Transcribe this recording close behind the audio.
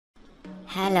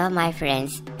Hello my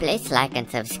friends, please like and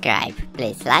subscribe.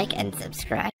 Please like and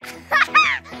subscribe.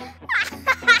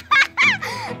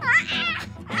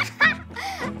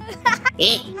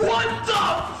 What the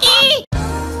fuck?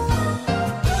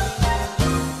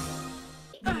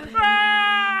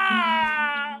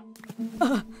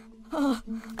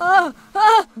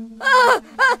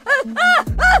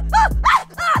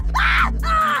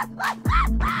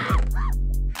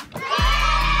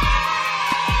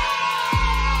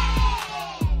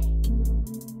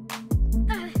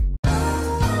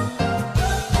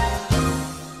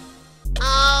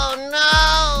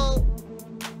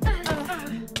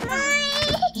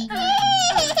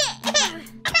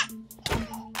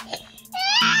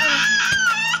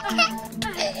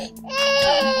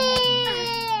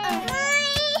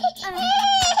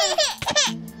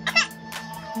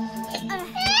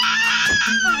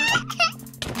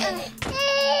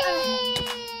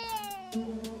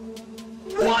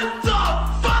 What the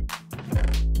fuck?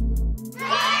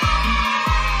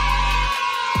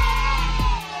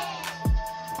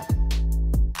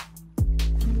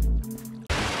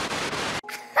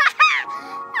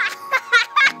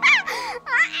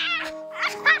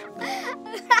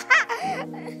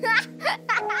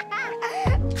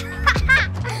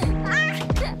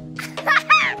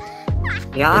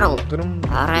 Jarl,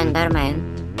 Renderman,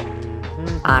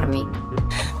 Army.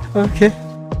 Okay.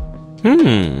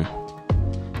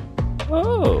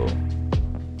 Oh.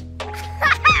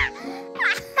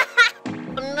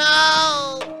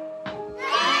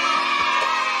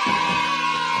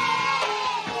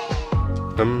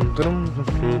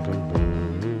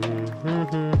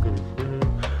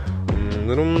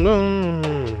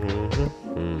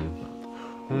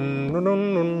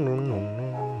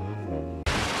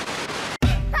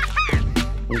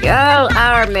 Girl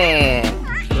Army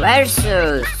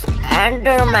versus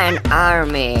Enderman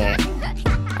Army.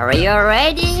 Are you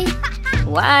ready?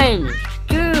 1,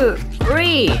 2,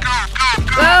 3,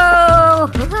 go!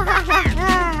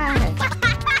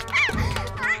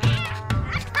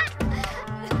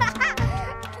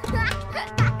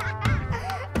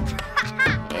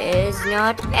 It's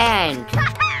not end.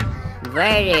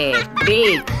 Very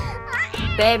big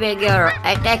baby girl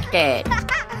attacked.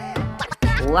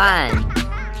 1,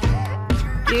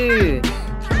 2,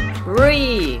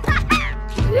 3.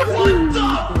 What the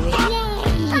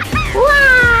fuck?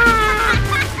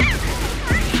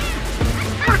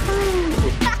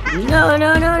 No, no,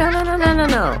 no, no, no, no, no, no,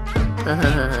 no.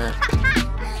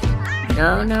 No,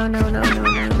 no, no, no, no,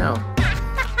 no, no.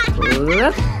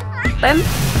 Whoop. Bam.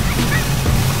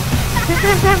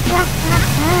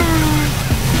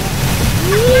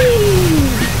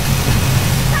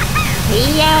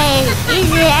 Yay!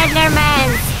 Easy, Enderman!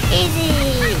 Easy!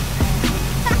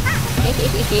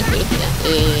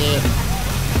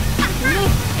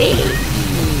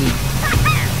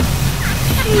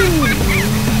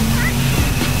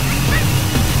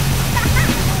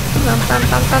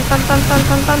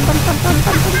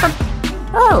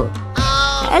 Oh!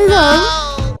 Hello!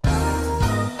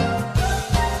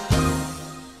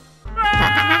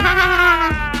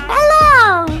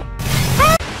 Hello!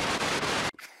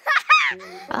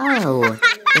 Oh,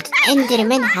 it's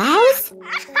Enderman house?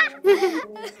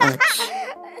 Ouch.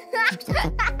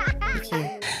 It's you.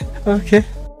 Okay.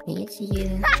 It's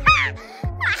you.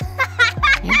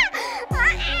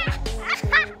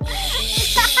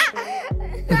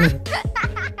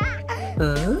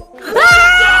 Huh?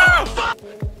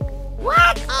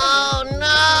 What? Oh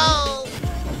no!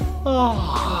 Oh.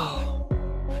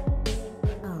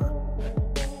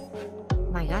 Oh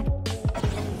my god.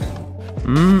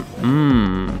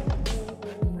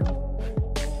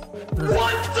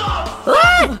 What the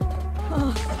What?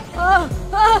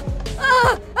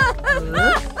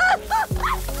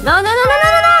 No, no, no, no, no,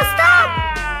 no, no, stop!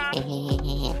 Help me!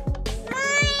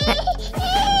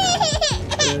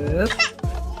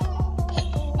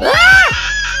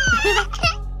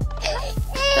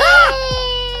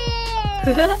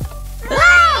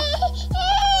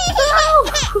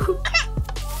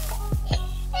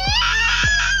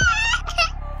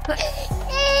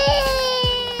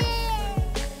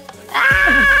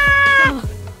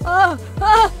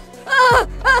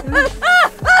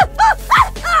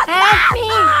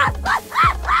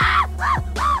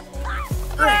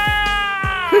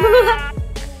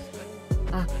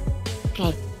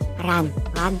 Okay, run,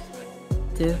 1,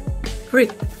 2, 3.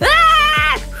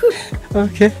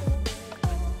 Okay.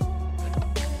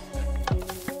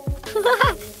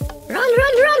 Run,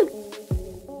 run, run!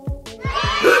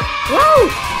 Whoa!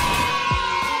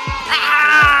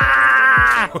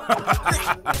 Ah!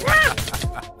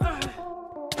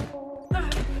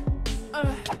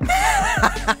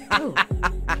 Oh.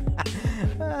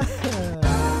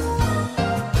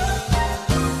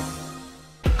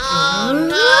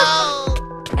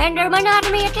 Roman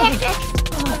army attacked it!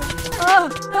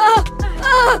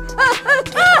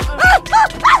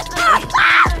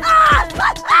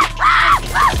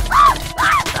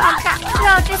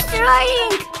 No,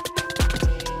 destroying!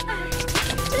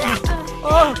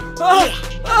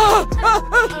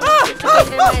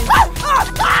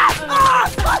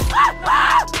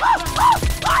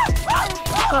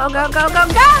 Go, go, go, go,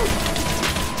 go!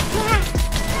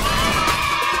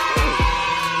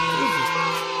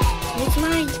 It's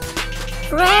my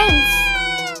friends!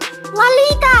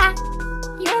 Lalita!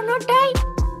 You're not dying!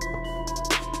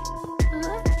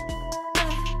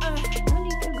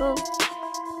 Lalita, go.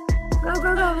 Go,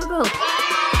 go, go, go, go!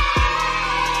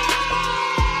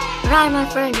 Run, my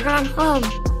friend, run home!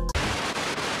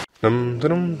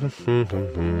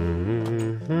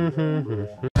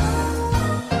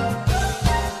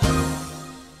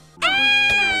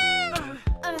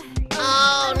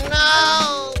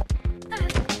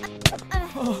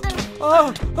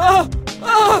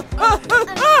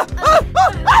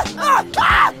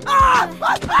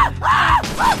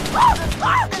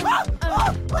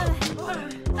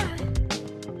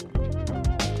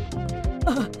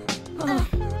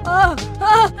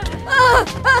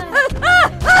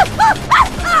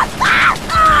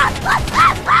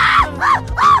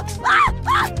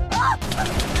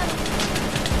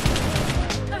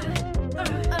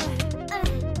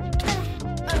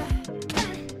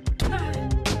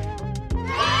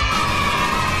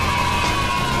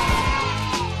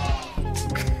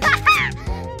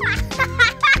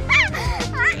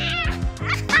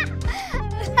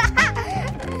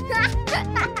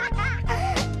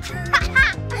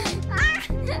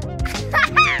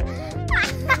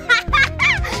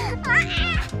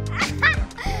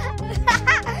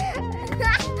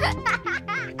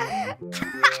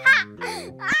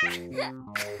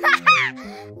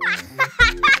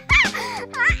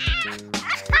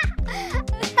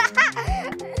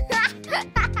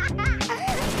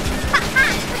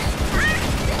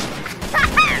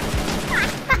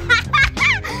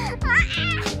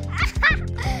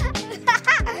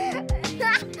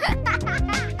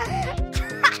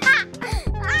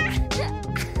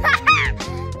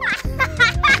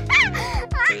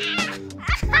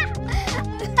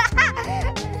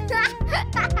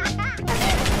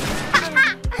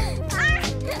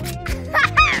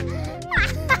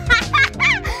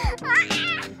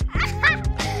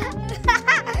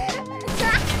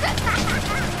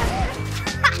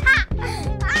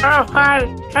 Oh, hi,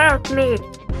 help me!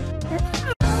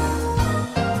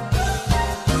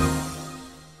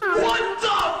 What the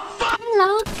fuck? Hello,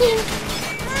 King.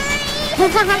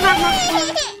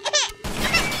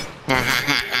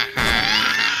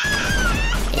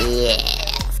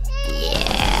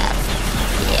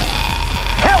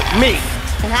 Help me!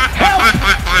 Help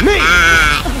me!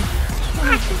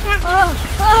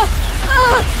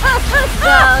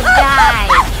 Go die,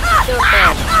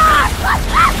 stupid!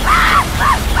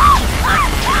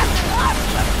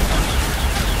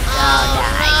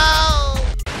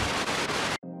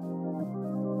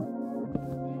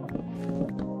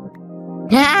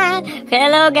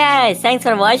 Hello guys, thanks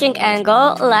for watching and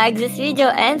go like this video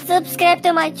and subscribe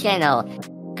to my channel.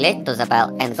 Click to the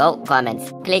bell and go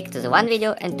comments. Click to the one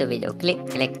video and two video. Click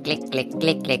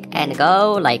and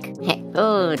go like.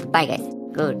 Goodbye guys.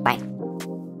 Goodbye.